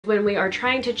When we are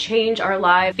trying to change our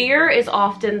life, fear is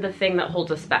often the thing that holds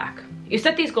us back. You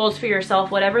set these goals for yourself,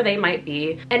 whatever they might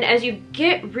be, and as you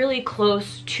get really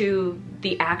close to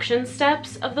the action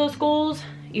steps of those goals,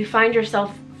 you find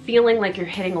yourself feeling like you're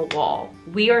hitting a wall.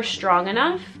 We are strong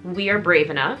enough, we are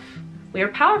brave enough, we are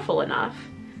powerful enough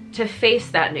to face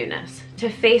that newness, to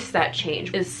face that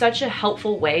change. Is such a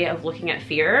helpful way of looking at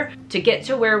fear. To get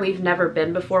to where we've never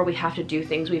been before, we have to do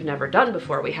things we've never done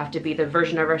before. We have to be the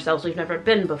version of ourselves we've never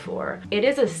been before. It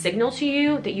is a signal to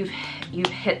you that you've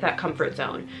hit that comfort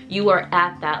zone. You are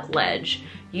at that ledge.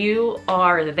 You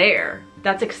are there.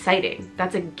 That's exciting.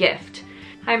 That's a gift.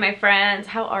 Hi my friends,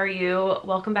 how are you?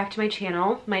 Welcome back to my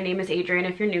channel. My name is Adrienne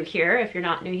if you're new here. If you're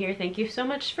not new here, thank you so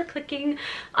much for clicking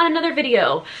on another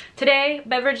video. Today,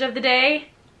 beverage of the day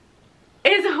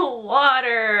is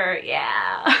water.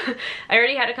 Yeah. I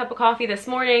already had a cup of coffee this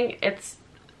morning. It's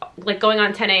like going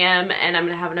on 10 a.m. and I'm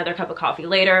gonna have another cup of coffee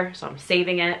later, so I'm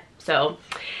saving it. So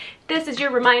this is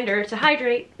your reminder to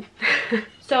hydrate.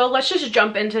 So let's just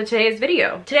jump into today's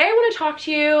video. Today I want to talk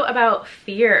to you about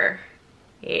fear.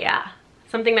 Yeah.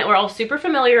 Something that we're all super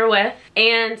familiar with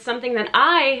and something that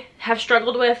I have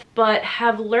struggled with but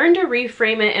have learned to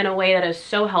reframe it in a way that is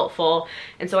so helpful,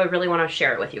 and so I really want to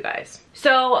share it with you guys.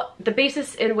 So the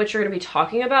basis in which we're going to be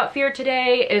talking about fear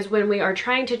today is when we are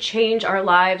trying to change our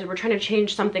lives, we're trying to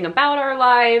change something about our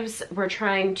lives, we're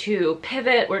trying to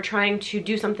pivot, we're trying to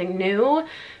do something new.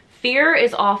 Fear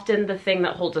is often the thing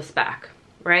that holds us back,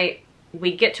 right?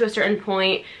 We get to a certain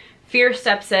point, fear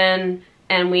steps in,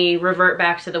 and we revert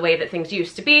back to the way that things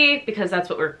used to be because that's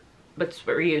what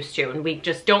we're used to, and we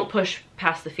just don't push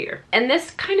past the fear. And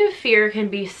this kind of fear can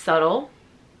be subtle,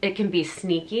 it can be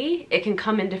sneaky, it can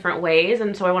come in different ways,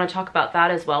 and so I want to talk about that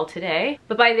as well today.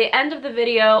 But by the end of the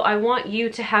video, I want you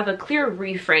to have a clear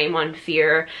reframe on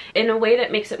fear in a way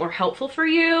that makes it more helpful for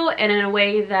you, and in a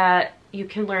way that you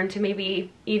can learn to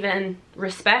maybe even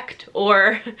respect,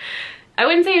 or I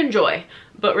wouldn't say enjoy,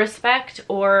 but respect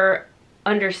or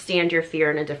understand your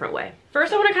fear in a different way.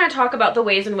 First, I want to kind of talk about the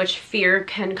ways in which fear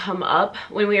can come up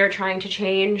when we are trying to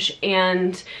change,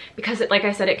 and because like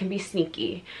I said, it can be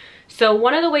sneaky. So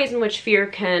one of the ways in which fear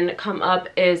can come up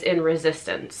is in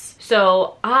resistance.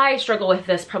 So I struggle with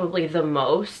this probably the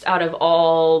most out of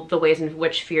all the ways in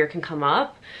which fear can come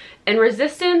up. And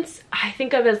resistance, I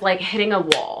think of as like hitting a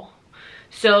wall.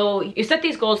 So you set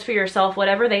these goals for yourself,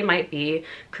 whatever they might be,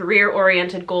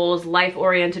 career-oriented goals,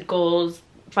 life-oriented goals,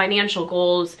 financial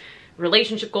goals,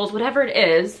 relationship goals, whatever it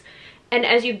is. And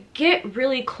as you get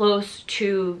really close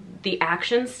to the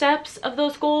action steps of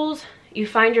those goals, you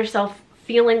find yourself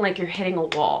feeling like you're hitting a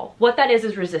wall. What that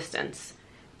is resistance.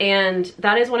 And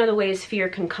that is one of the ways fear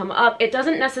can come up. It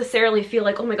doesn't necessarily feel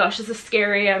like, oh my gosh, this is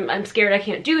scary, I'm scared, I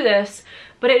can't do this.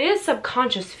 But it is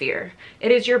subconscious fear.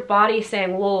 It is your body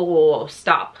saying, whoa, whoa, whoa,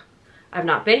 stop. I've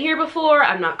not been here before,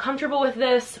 I'm not comfortable with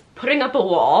this, putting up a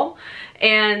wall,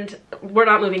 and we're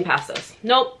not moving past this.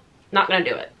 Nope, not gonna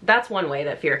do it. That's one way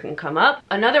that fear can come up.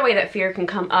 Another way that fear can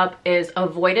come up is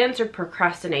avoidance or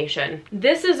procrastination.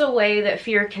 This is a way that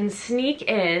fear can sneak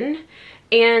in,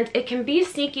 and it can be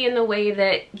sneaky in the way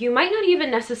that you might not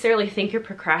even necessarily think you're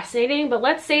procrastinating, but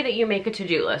let's say that you make a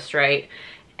to-do list, right?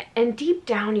 And deep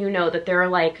down you know that there are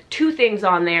like 2 things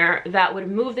on there that would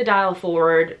move the dial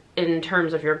forward in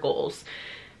terms of your goals.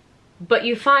 But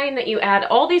you find that you add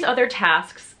all these other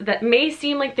tasks that may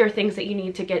seem like they're things that you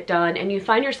need to get done, and you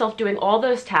find yourself doing all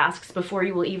those tasks before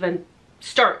you will even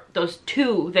start those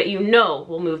 2 that you know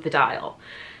will move the dial.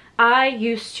 I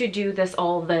used to do this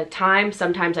all the time.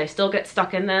 Sometimes I still get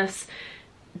stuck in this.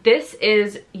 This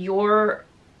is your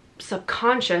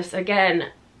subconscious, again,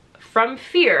 from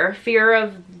fear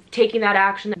of taking that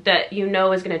action that you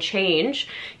know is going to change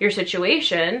your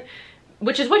situation,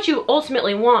 which is what you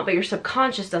ultimately want, but your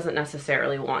subconscious doesn't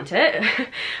necessarily want it.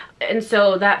 And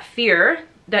so that fear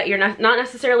that you're not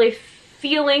necessarily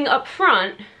feeling up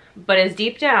front, but is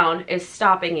deep down, is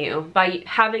stopping you by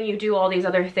having you do all these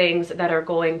other things that are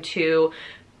going to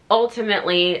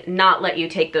ultimately not let you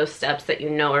take those steps that you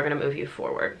know are going to move you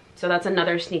forward. So that's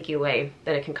another sneaky way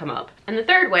that it can come up. And the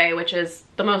third way, which is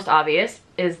the most obvious,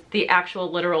 is the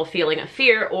actual literal feeling of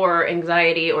fear or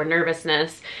anxiety or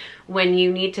nervousness when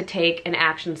you need to take an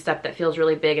action step that feels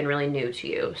really big and really new to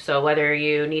you. So whether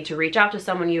you need to reach out to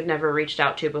someone you've never reached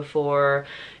out to before,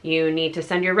 you need to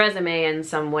send your resume in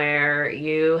somewhere,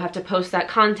 you have to post that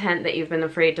content that you've been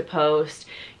afraid to post,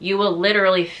 you will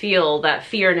literally feel that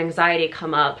fear and anxiety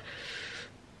come up.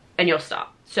 and you'll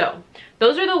stop. So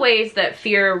those are the ways that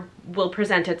fear will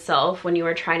present itself when you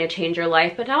are trying to change your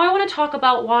life. But now I want to talk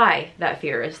about why that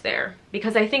fear is there,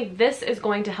 because I think this is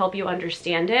going to help you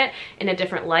understand it in a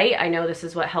different light. I know this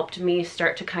is what helped me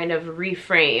start to kind of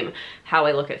reframe how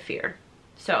I look at fear.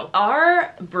 So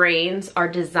our brains are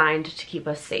designed to keep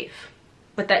us safe,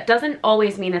 but that doesn't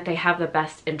always mean that they have the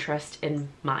best interest in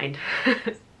mind,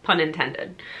 pun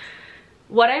intended.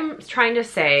 What I'm trying to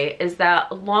say is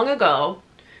that long ago,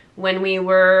 when we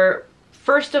were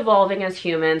first evolving as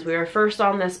humans, we were first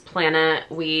on this planet,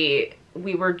 we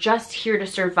were just here to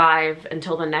survive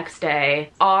until the next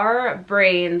day, our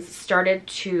brains started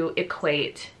to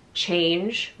equate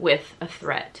change with a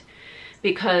threat.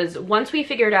 Because once we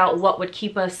figured out what would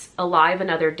keep us alive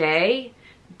another day,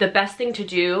 the best thing to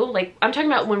do, like I'm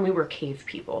talking about when we were cave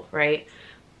people, right?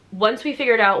 Once we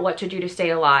figured out what to do to stay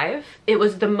alive, it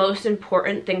was the most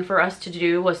important thing for us to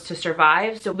do was to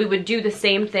survive. So we would do the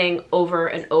same thing over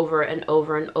and over and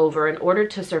over and over in order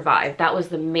to survive. That was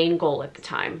the main goal at the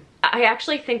time. I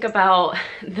actually think about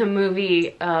the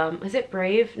movie, is it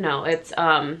Brave? No, it's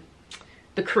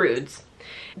The Croods,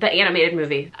 the animated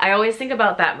movie. I always think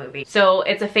about that movie. So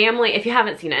it's a family, if you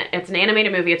haven't seen it, it's an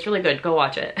animated movie. It's really good. Go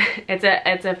watch it.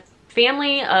 It's a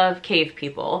family of cave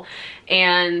people,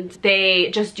 and they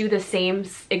just do the same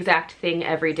exact thing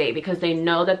every day because they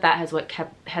know that that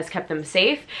has kept them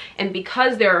safe. And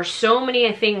because there are so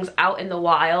many things out in the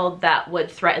wild that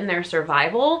would threaten their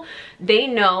survival, they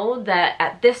know that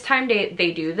at this time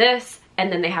they do this, and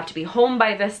then they have to be home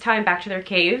by this time, back to their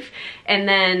cave, and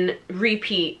then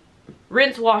repeat,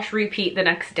 rinse, wash, repeat the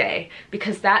next day,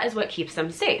 because that is what keeps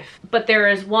them safe. But there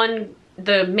is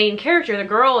the main character, the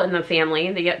girl in the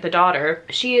family, the daughter,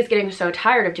 she is getting so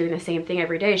tired of doing the same thing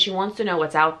every day. She wants to know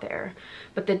what's out there.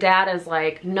 But the dad is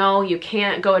like, no, you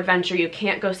can't go adventure. You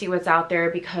can't go see what's out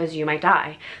there because you might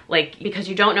die. Like, because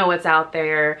you don't know what's out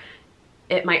there.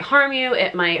 It might harm you.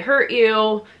 It might hurt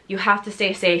you. You have to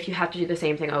stay safe. You have to do the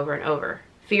same thing over and over.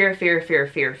 Fear, fear, fear,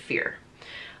 fear, fear.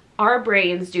 Our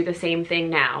brains do the same thing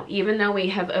now, even though we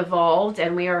have evolved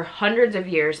and we are hundreds of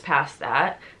years past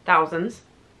that, thousands,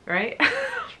 right?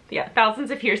 Yeah,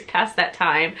 thousands of years past that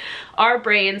time, our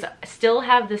brains still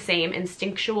have the same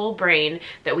instinctual brain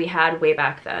that we had way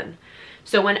back then.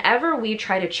 So whenever we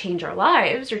try to change our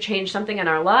lives or change something in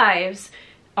our lives,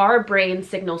 our brain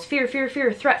signals fear, fear,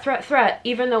 fear, threat, threat, threat,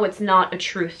 even though it's not a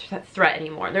true threat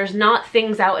anymore. There's not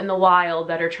things out in the wild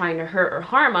that are trying to hurt or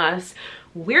harm us.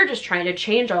 We're just trying to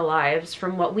change our lives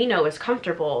from what we know is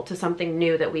comfortable to something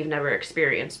new that we've never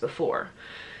experienced before.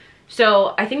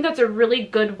 So I think that's a really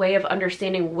good way of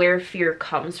understanding where fear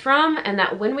comes from, and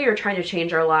that when we are trying to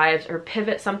change our lives or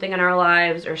pivot something in our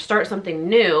lives or start something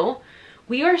new,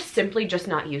 we are simply just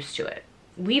not used to it.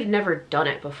 We've never done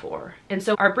it before. And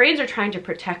so our brains are trying to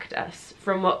protect us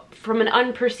from an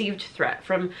unperceived threat,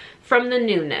 from the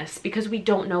newness, because we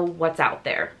don't know what's out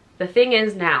there. The thing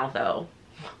is now though,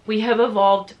 we have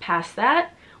evolved past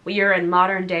that. We are in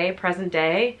modern day, present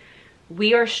day.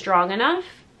 We are strong enough,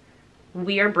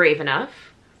 we are brave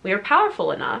enough, we are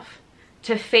powerful enough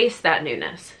to face that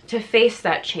newness, to face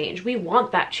that change. We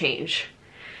want that change.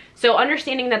 So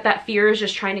understanding that that fear is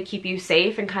just trying to keep you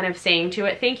safe and kind of saying to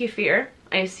it, thank you, fear,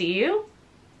 I see you.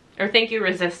 Or thank you,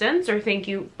 resistance, or thank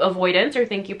you, avoidance, or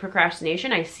thank you,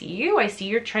 procrastination. I see you. I see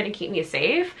you're trying to keep me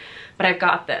safe, but I've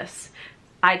got this.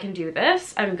 I can do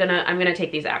this. I'm gonna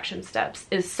take these action steps,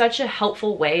 is such a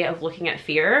helpful way of looking at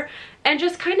fear and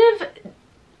just kind of,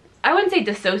 I wouldn't say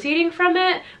dissociating from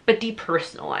it, but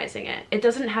depersonalizing it. It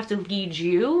doesn't have to lead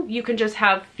you. You can just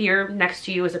have fear next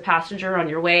to you as a passenger on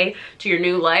your way to your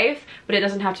new life, but it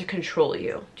doesn't have to control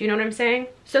you. Do you know what I'm saying?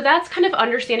 So that's kind of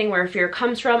understanding where fear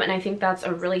comes from, and I think that's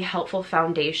a really helpful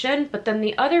foundation. But then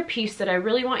the other piece that I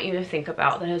really want you to think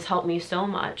about that has helped me so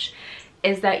much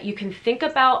is that you can think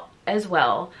about as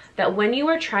well that when you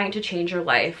are trying to change your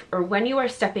life, or when you are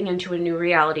stepping into a new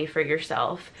reality for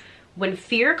yourself, when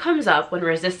fear comes up, when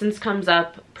resistance comes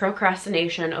up,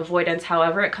 procrastination, avoidance,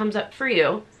 however it comes up for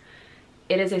you,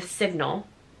 it is a signal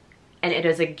and it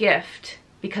is a gift,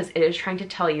 because it is trying to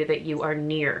tell you that you are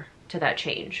near to that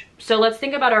change. So let's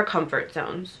think about our comfort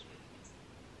zones.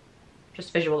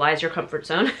 Just visualize your comfort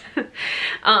zone.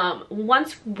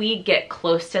 Once we get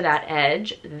close to that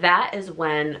edge, that is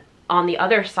when on the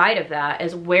other side of that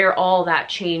is where all that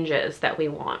changes that we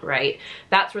want, right?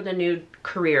 That's where the new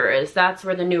career is. That's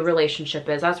where the new relationship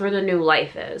is. That's where the new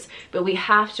life is. But we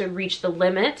have to reach the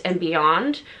limit and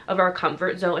beyond of our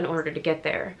comfort zone in order to get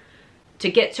there.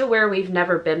 To get to where we've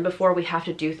never been before, we have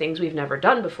to do things we've never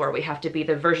done before. We have to be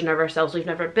the version of ourselves we've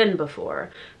never been before.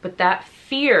 But that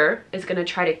fear is going to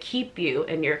try to keep you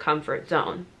in your comfort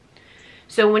zone.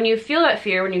 So when you feel that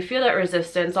fear, when you feel that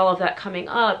resistance, all of that coming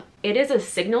up, it is a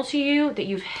signal to you that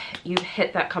you've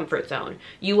hit that comfort zone.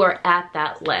 You are at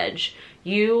that ledge.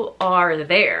 You are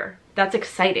there. That's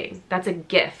exciting. That's a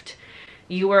gift.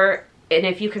 And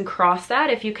if you can cross that,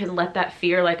 if you can let that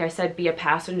fear, like I said, be a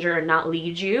passenger and not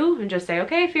lead you, and just say,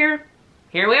 okay, fear,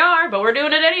 here we are, but we're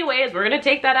doing it anyways. We're gonna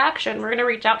take that action. We're gonna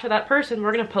reach out to that person.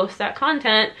 We're gonna post that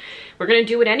content. We're gonna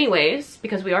do it anyways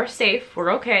because we are safe.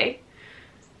 We're okay.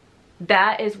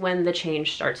 That is when the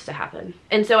change starts to happen.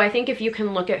 And so I think if you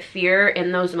can look at fear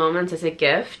in those moments as a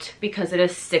gift, because it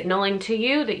is signaling to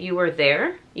you that you are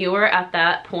there, you are at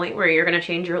that point where you're gonna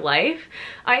change your life,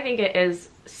 I think it is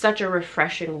such a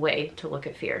refreshing way to look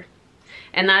at fear.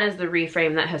 And that is the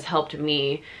reframe that has helped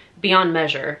me beyond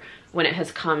measure when it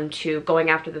has come to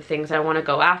going after the things I want to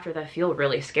go after that feel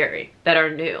really scary, that are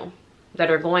new,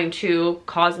 that are going to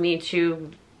cause me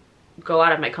to go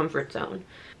out of my comfort zone.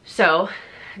 So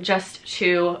just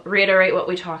to reiterate what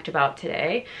we talked about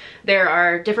today, there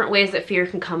are different ways that fear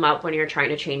can come up when you're trying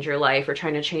to change your life or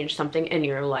trying to change something in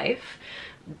your life.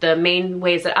 The main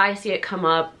ways that I see it come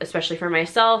up, especially for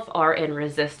myself, are in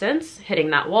resistance, hitting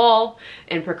that wall,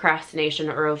 in procrastination,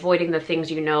 or avoiding the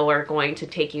things you know are going to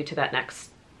take you to that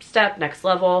next step, next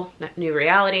level, new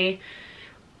reality,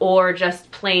 or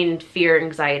just plain fear,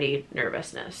 anxiety,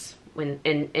 nervousness when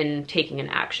in taking an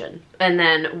action. And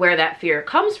then where that fear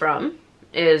comes from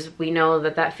is we know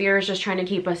that that fear is just trying to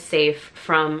keep us safe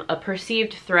from a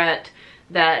perceived threat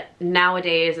that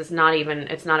nowadays is not even,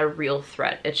 it's not a real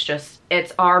threat.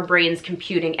 It's our brains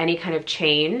computing any kind of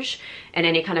change and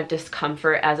any kind of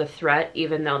discomfort as a threat,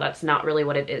 even though that's not really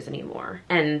what it is anymore.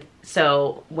 And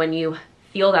so when you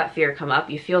feel that fear come up,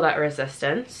 you feel that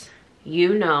resistance,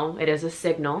 you know it is a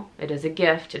signal, it is a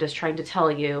gift, it is trying to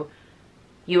tell you,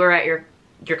 you are at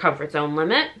your comfort zone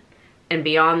limit. And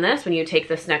beyond this, when you take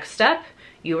this next step,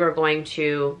 you are going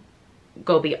to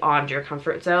go beyond your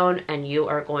comfort zone and you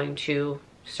are going to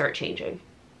start changing.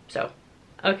 So,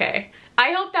 okay.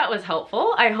 I hope that was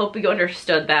helpful. I hope you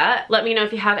understood that. Let me know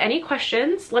if you have any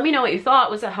questions. Let me know what you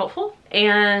thought. Was that helpful?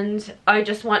 And I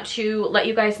just want to let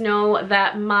you guys know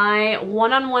that my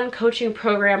one-on-one coaching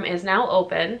program is now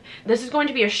open. This is going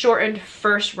to be a shortened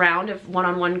first round of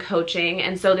one-on-one coaching.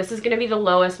 And so this is going to be the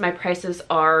lowest my prices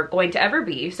are going to ever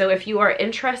be. So if you are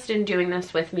interested in doing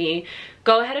this with me,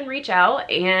 go ahead and reach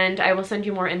out and I will send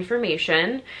you more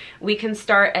information. We can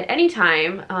start at any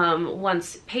time.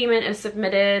 Once payment is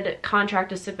submitted,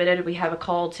 contract is submitted, we have a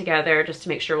call together just to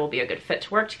make sure we'll be a good fit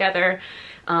to work together.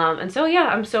 And so yeah,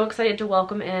 I'm so excited to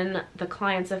welcome in the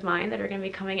clients of mine that are going to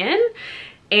be coming in.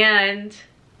 And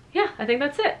yeah, I think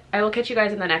that's it. I will catch you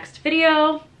guys in the next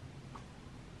video.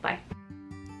 Bye.